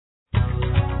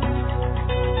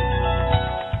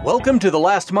Welcome to the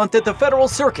last month at the Federal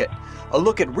Circuit, a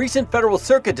look at recent Federal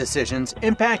Circuit decisions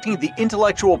impacting the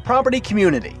intellectual property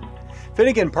community.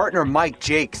 Finnegan partner Mike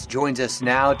Jakes joins us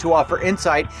now to offer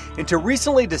insight into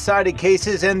recently decided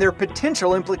cases and their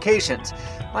potential implications.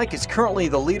 Mike is currently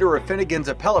the leader of Finnegan's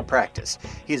appellate practice.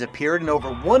 He has appeared in over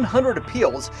 100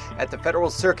 appeals at the Federal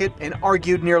Circuit and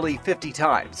argued nearly 50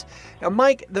 times. Now,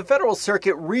 Mike, the Federal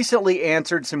Circuit recently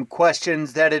answered some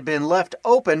questions that had been left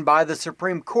open by the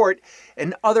Supreme Court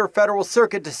and other Federal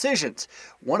Circuit decisions.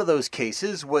 One of those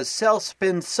cases was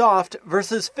Cellspin Soft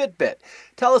versus Fitbit.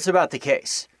 Tell us about the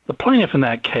case. The plaintiff in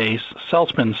that case,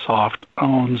 Cellspin Soft,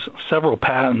 owns several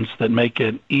patents that make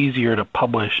it easier to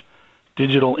publish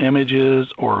digital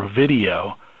images or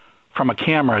video from a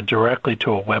camera directly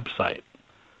to a website.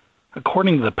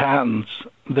 According to the patents,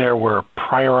 there were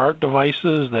prior art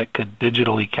devices that could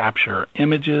digitally capture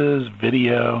images,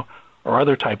 video, or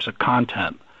other types of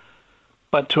content.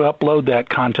 But to upload that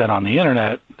content on the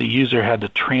internet, the user had to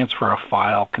transfer a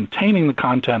file containing the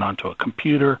content onto a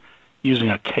computer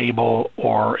using a cable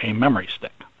or a memory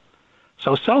stick.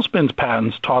 So Cellspin's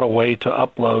patents taught a way to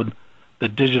upload the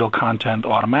digital content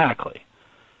automatically.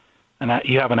 And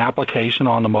you have an application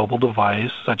on the mobile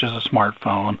device, such as a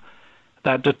smartphone,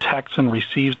 that detects and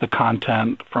receives the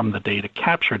content from the data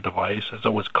capture device, as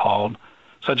it was called,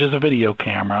 such as a video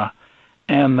camera,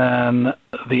 and then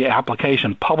the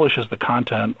application publishes the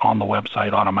content on the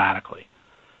website automatically.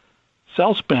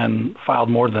 Cellspin filed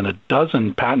more than a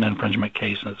dozen patent infringement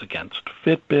cases against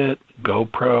Fitbit,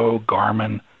 GoPro,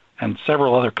 Garmin, and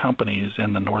several other companies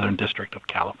in the Northern District of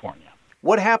California.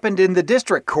 What happened in the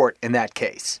district court in that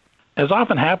case? As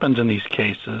often happens in these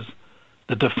cases,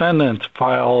 the defendants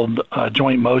filed a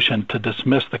joint motion to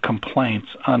dismiss the complaints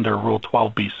under Rule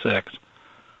 12b-6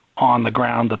 on the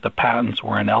ground that the patents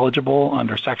were ineligible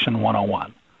under Section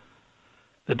 101.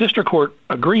 The district court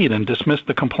agreed and dismissed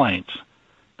the complaints.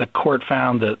 The court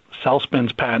found that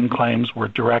Cellspin's patent claims were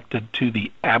directed to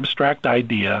the abstract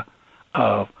idea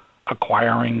of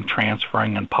acquiring,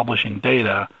 transferring, and publishing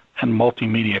data and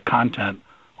multimedia content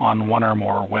on one or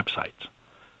more websites.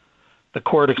 The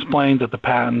court explained that the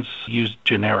patents used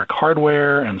generic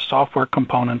hardware and software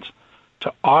components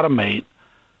to automate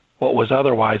what was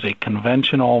otherwise a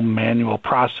conventional manual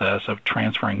process of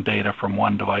transferring data from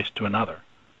one device to another.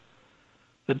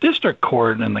 The district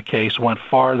court in the case went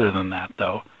farther than that,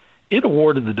 though. It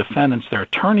awarded the defendants their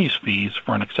attorney's fees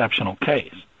for an exceptional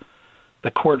case.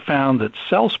 The court found that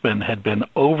Cellspin had been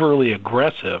overly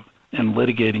aggressive in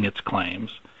litigating its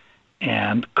claims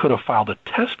and could have filed a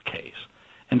test case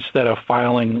instead of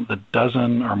filing the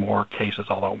dozen or more cases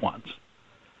all at once.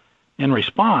 In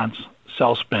response,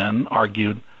 Cellspin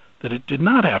argued that it did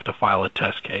not have to file a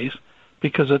test case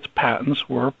because its patents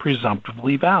were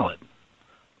presumptively valid.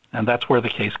 And that's where the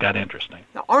case got interesting.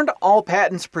 Now, aren't all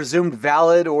patents presumed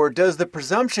valid, or does the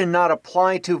presumption not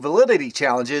apply to validity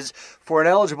challenges for an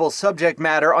eligible subject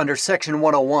matter under Section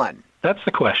 101? That's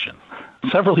the question.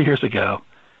 Several years ago,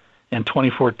 in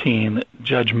 2014,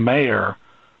 Judge Mayer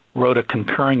wrote a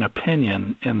concurring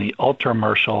opinion in the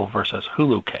Ultramershal versus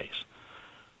Hulu case,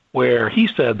 where he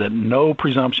said that no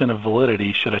presumption of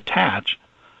validity should attach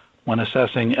when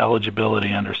assessing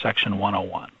eligibility under Section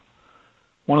 101.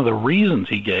 One of the reasons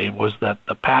he gave was that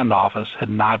the Patent Office had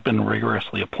not been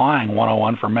rigorously applying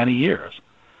 101 for many years,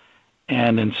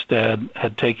 and instead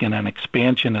had taken an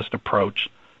expansionist approach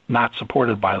not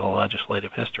supported by the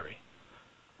legislative history.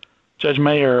 Judge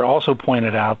Mayer also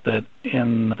pointed out that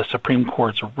in the Supreme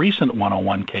Court's recent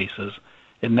 101 cases,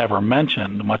 it never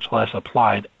mentioned, much less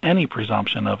applied, any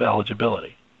presumption of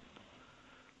eligibility.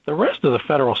 The rest of the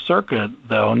Federal Circuit,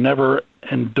 though, never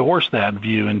endorsed that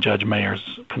view in Judge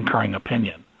Mayer's concurring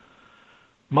opinion.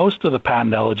 Most of the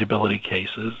patent eligibility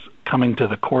cases coming to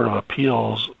the Court of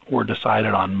Appeals were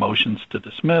decided on motions to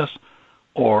dismiss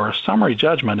or summary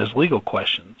judgment as legal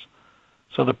questions.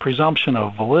 So the presumption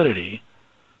of validity,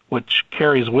 which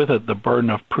carries with it the burden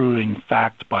of proving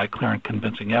fact by clear and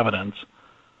convincing evidence,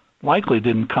 likely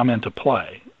didn't come into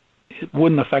play. It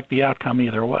wouldn't affect the outcome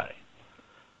either way.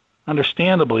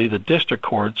 Understandably, the district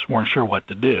courts weren't sure what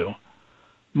to do.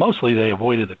 Mostly they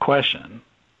avoided the question,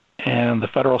 and the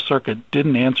Federal Circuit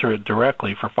didn't answer it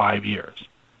directly for 5 years.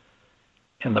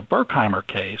 In the Berkheimer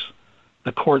case,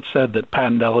 the court said that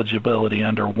patent eligibility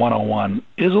under 101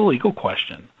 is a legal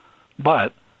question,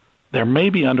 but there may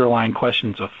be underlying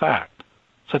questions of fact,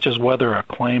 such as whether a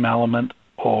claim element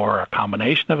or a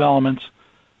combination of elements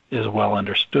is well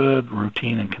understood,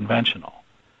 routine, and conventional.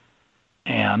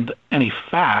 And any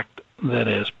fact that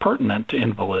is pertinent to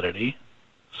invalidity,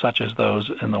 such as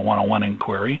those in the 101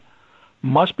 inquiry,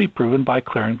 must be proven by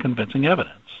clear and convincing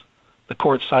evidence. The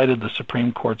court cited the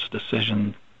Supreme Court's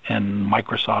decision in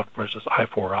Microsoft versus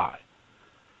I4I.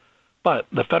 But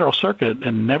the Federal Circuit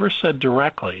had never said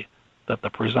directly that the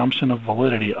presumption of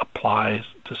validity applies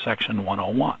to Section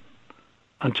 101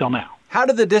 until now. How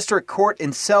did the district court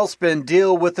in Celspin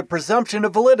deal with the presumption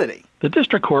of validity? The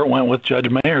district court went with Judge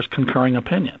Mayer's concurring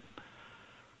opinion.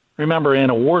 Remember, in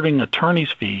awarding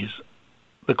attorney's fees,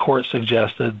 the court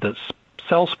suggested that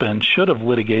Celspin should have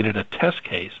litigated a test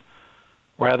case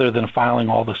rather than filing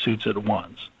all the suits at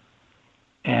once.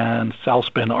 And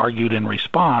Celspin argued in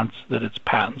response that its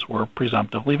patents were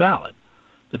presumptively valid.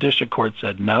 The district court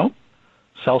said no,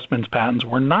 Celspin's patents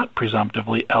were not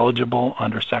presumptively eligible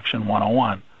under Section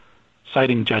 101,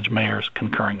 citing Judge Mayer's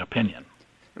concurring opinion.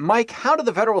 Mike, how did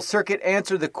the Federal Circuit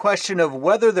answer the question of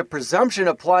whether the presumption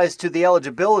applies to the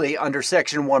eligibility under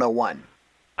Section 101?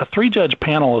 A three-judge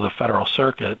panel of the Federal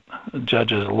Circuit,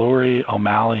 Judges Lurie,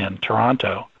 O'Malley, and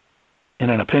Taranto, in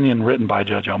an opinion written by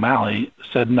Judge O'Malley,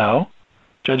 said no,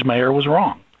 Judge Mayer was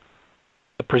wrong.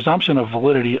 The presumption of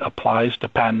validity applies to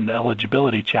patent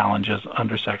eligibility challenges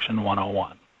under Section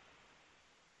 101.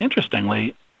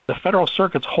 Interestingly, the Federal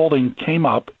Circuit's holding came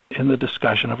up in the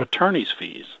discussion of attorney's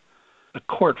fees. The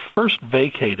court first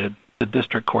vacated the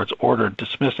district court's order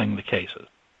dismissing the cases,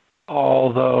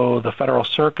 although the Federal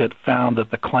Circuit found that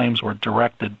the claims were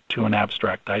directed to an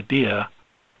abstract idea,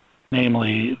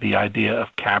 namely the idea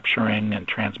of capturing and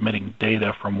transmitting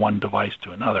data from one device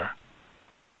to another.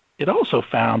 It also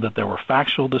found that there were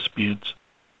factual disputes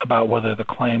about whether the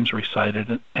claims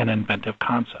recited an inventive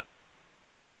concept.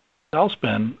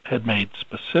 Celspin had made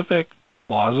specific,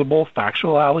 plausible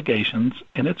factual allegations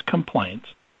in its complaints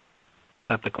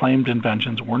that the claimed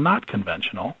inventions were not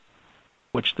conventional,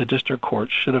 which the district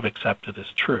court should have accepted as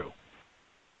true.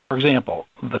 For example,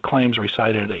 the claims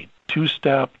recited a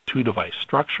two-step, two-device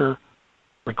structure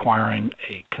requiring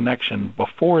a connection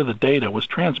before the data was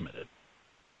transmitted,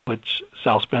 which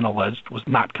Celspin alleged was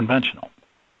not conventional.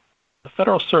 The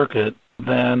Federal Circuit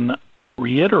then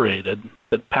reiterated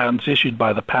that patents issued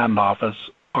by the Patent Office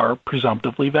are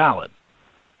presumptively valid.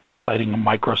 Citing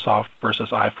Microsoft versus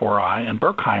I4I and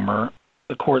Berkheimer,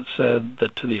 the court said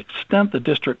that to the extent the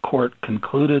district court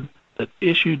concluded that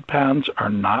issued patents are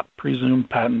not presumed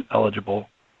patent eligible,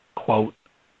 quote,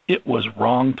 it was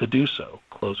wrong to do so,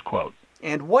 close quote.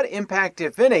 And what impact,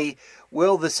 if any,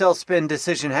 will the Celspin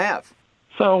decision have?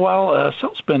 So while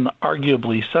Celspin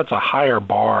arguably sets a higher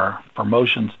bar for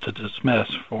motions to dismiss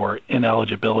for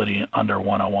ineligibility under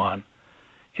 101,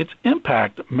 its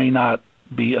impact may not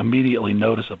be immediately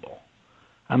noticeable.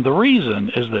 And the reason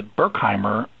is that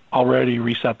Berkheimer already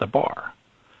reset the bar.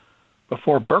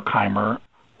 Before Berkheimer,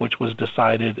 which was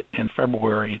decided in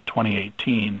February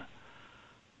 2018,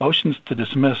 motions to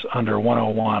dismiss under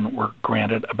 101 were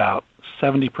granted about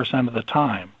 70% of the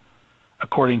time,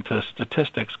 according to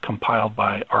statistics compiled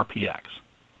by RPX.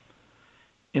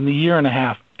 In the year and a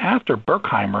half after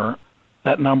Berkheimer,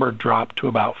 that number dropped to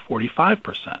about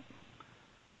 45%.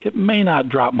 It may not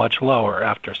drop much lower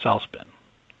after Celspin.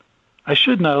 I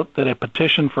should note that a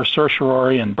petition for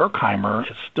certiorari in Berkheimer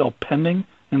is still pending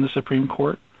in the Supreme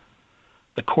Court.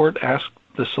 The court asked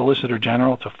the Solicitor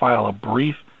General to file a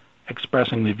brief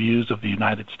expressing the views of the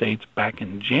United States back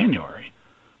in January,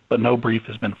 but no brief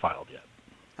has been filed yet.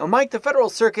 Now, Mike, the Federal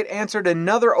Circuit answered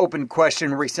another open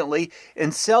question recently in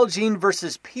Celgene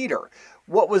versus Peter.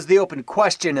 What was the open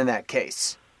question in that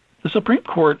case? The Supreme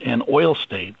Court in oil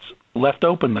states left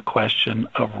open the question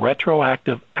of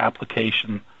retroactive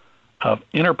application of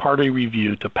inter-party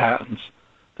review to patents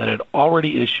that had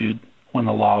already issued when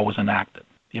the law was enacted.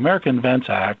 The American Invents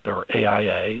Act, or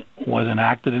AIA, was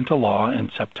enacted into law in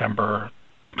September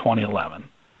 2011,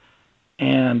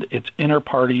 and its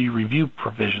inter-party review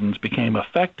provisions became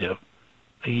effective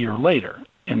a year later,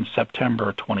 in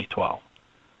September 2012.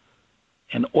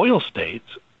 In oil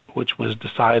states, which was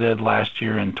decided last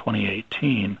year in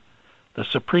 2018, the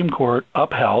Supreme Court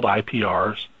upheld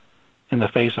IPRs in the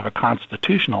face of a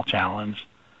constitutional challenge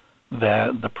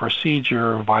that the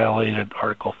procedure violated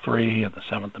Article 3 of the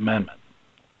Seventh Amendment.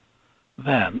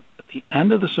 Then, at the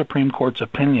end of the Supreme Court's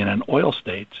opinion in oil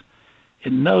states,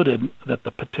 it noted that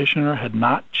the petitioner had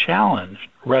not challenged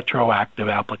retroactive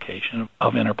application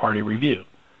of inter-party review.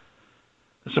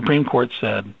 The Supreme Court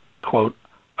said, quote,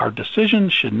 our decision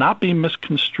should not be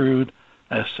misconstrued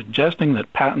as suggesting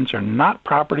that patents are not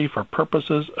property for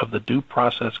purposes of the Due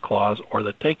Process Clause or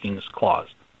the Takings Clause,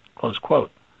 close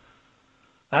quote.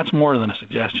 That's more than a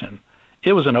suggestion.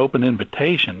 It was an open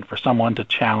invitation for someone to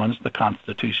challenge the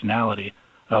constitutionality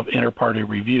of inter-party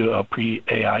review of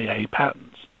pre-AIA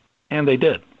patents. And they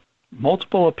did.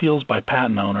 Multiple appeals by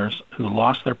patent owners who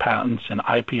lost their patents in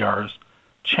IPRs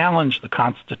challenged the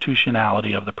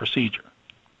constitutionality of the procedure.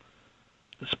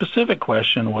 The specific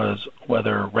question was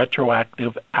whether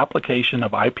retroactive application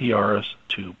of IPRs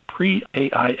to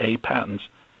pre-AIA patents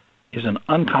is an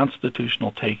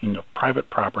unconstitutional taking of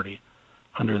private property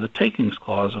under the Takings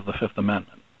Clause of the Fifth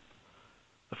Amendment.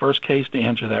 The first case to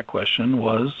answer that question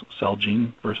was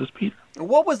Celgene versus Peter.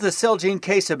 What was the Celgene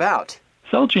case about?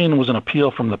 Celgene was an appeal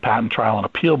from the Patent Trial and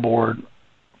Appeal Board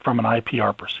from an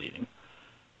IPR proceeding.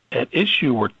 At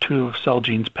issue were two of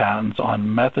Celgene's patents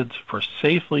on methods for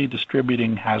safely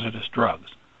distributing hazardous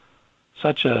drugs,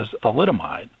 such as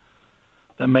thalidomide,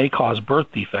 that may cause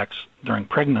birth defects during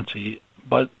pregnancy,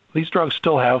 but these drugs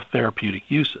still have therapeutic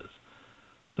uses.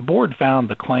 The board found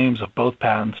the claims of both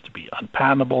patents to be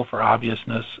unpatentable for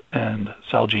obviousness, and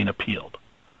Celgene appealed.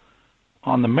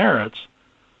 On the merits,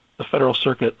 the Federal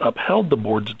Circuit upheld the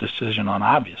board's decision on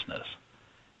obviousness.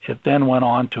 It then went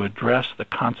on to address the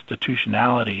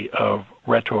constitutionality of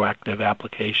retroactive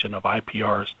application of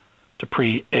IPRs to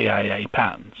pre-AIA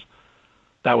patents.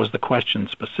 That was the question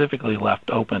specifically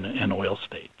left open in oil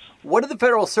states. What did the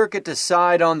Federal Circuit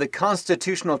decide on the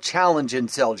constitutional challenge in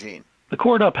Celgene? The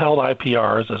court upheld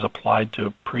IPRs as applied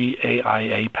to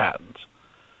pre-AIA patents,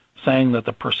 saying that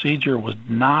the procedure was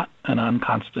not an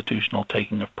unconstitutional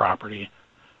taking of property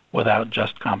without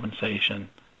just compensation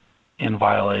in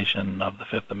violation of the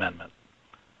Fifth Amendment.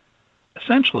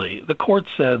 Essentially, the court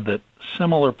said that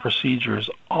similar procedures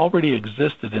already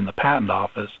existed in the Patent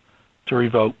Office to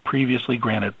revoke previously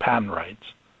granted patent rights,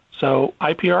 so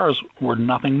IPRs were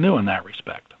nothing new in that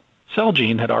respect.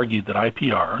 Celgene had argued that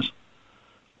IPRs,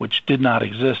 which did not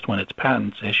exist when its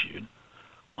patents issued,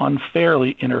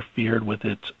 unfairly interfered with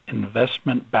its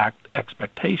investment-backed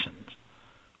expectations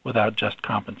without just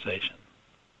compensation.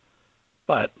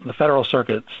 But the Federal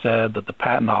Circuit said that the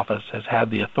Patent Office has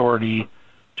had the authority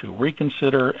to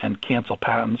reconsider and cancel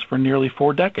patents for nearly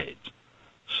 4 decades,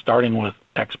 starting with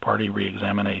ex parte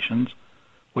reexaminations,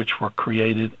 which were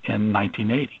created in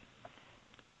 1980.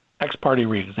 Ex parte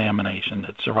reexamination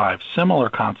had survived similar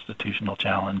constitutional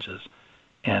challenges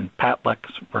in Patlex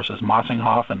versus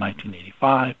Mossinghoff in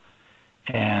 1985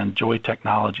 and Joy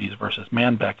Technologies versus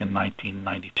Manbeck in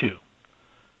 1992.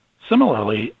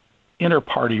 Similarly,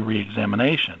 inter-party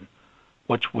reexamination,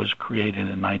 which was created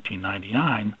in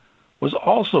 1999, was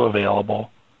also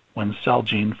available when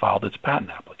Celgene filed its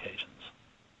patent applications.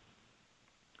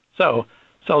 So,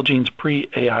 Celgene's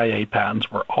pre-AIA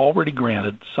patents were already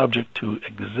granted subject to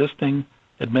existing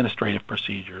administrative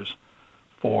procedures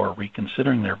for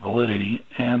reconsidering their validity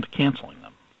and canceling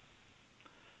them.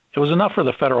 It was enough for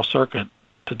the Federal Circuit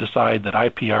to decide that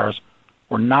IPRs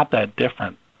were not that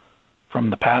different from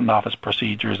the Patent Office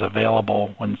procedures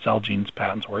available when Celgene's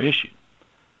patents were issued.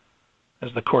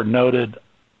 As the court noted,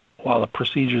 while the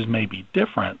procedures may be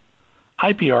different,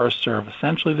 IPRs serve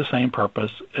essentially the same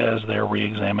purpose as their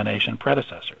reexamination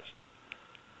predecessors.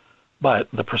 But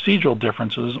the procedural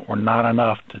differences were not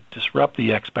enough to disrupt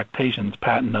the expectations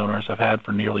patent owners have had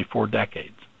for nearly 4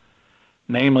 decades,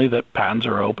 namely that patents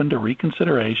are open to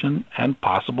reconsideration and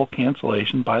possible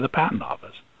cancellation by the Patent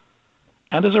Office.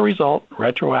 And as a result,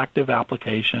 retroactive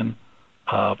application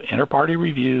of inter-party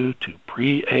review to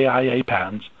pre-AIA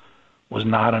patents was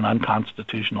not an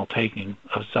unconstitutional taking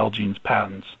of Celgene's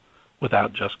patents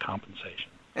without just compensation.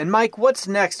 And Mike, what's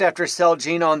next after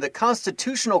Celgene on the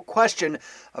constitutional question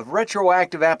of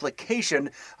retroactive application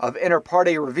of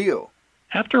inter-party review?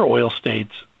 After oil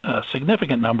states, a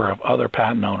significant number of other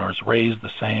patent owners raised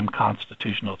the same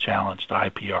constitutional challenge to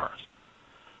IPRs.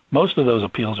 Most of those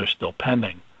appeals are still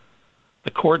pending. The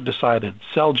court decided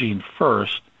Celgene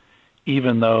first,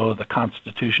 even though the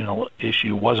constitutional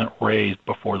issue wasn't raised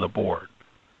before the board.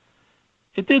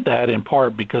 It did that in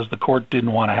part because the court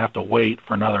didn't want to have to wait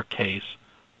for another case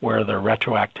where the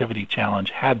retroactivity challenge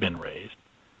had been raised.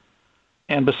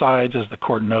 And besides, as the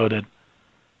court noted,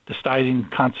 deciding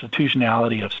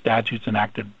constitutionality of statutes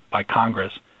enacted by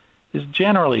Congress is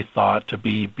generally thought to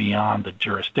be beyond the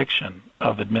jurisdiction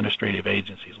of administrative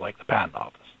agencies like the Patent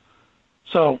Office.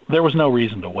 So there was no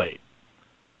reason to wait.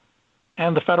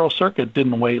 And the Federal Circuit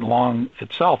didn't wait long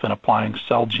itself in applying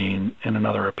Celgene in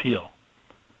another appeal.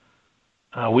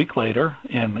 A week later,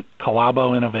 in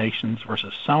Calabo Innovations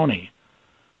versus Sony,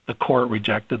 the court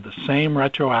rejected the same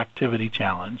retroactivity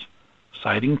challenge,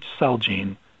 citing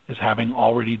Celgene as having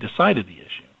already decided the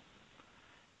issue.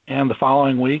 And the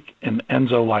following week, in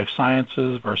Enzo Life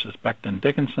Sciences versus Becton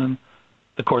Dickinson,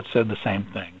 the court said the same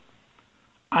thing.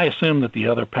 I assume that the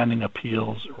other pending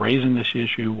appeals raising this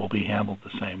issue will be handled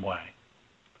the same way.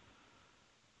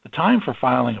 The time for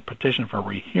filing a petition for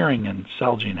rehearing in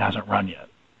Celgene hasn't run yet.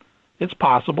 It's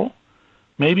possible,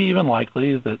 maybe even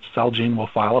likely, that Celgene will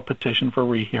file a petition for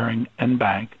rehearing en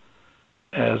banc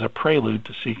as a prelude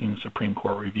to seeking Supreme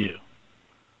Court review.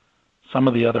 Some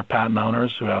of the other patent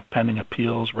owners who have pending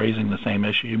appeals raising the same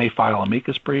issue may file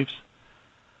amicus briefs,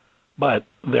 but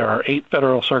there are 8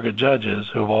 Federal Circuit judges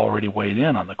who have already weighed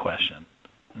in on the question,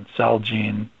 and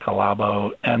Celgene,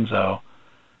 Calabo, Enzo,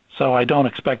 so I don't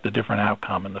expect a different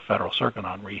outcome in the Federal Circuit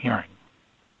on rehearing.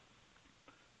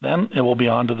 Then it will be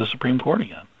on to the Supreme Court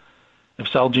again. If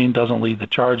Celgene doesn't lead the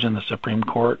charge in the Supreme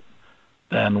Court,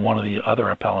 then one of the other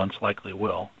appellants likely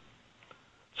will.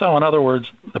 So in other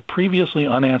words, the previously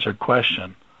unanswered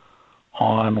question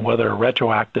on whether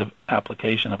retroactive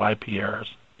application of IP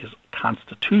errors is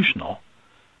constitutional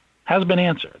has been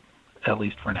answered, at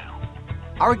least for now.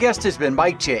 Our guest has been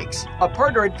Mike Jakes, a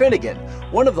partner at Finnegan,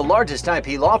 one of the largest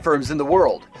IP law firms in the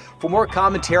world. For more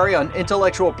commentary on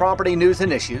intellectual property news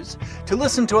and issues, to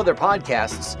listen to other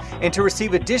podcasts, and to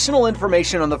receive additional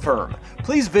information on the firm,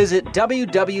 please visit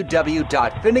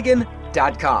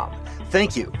www.finnegan.com.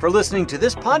 Thank you for listening to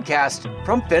this podcast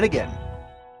from Finnegan.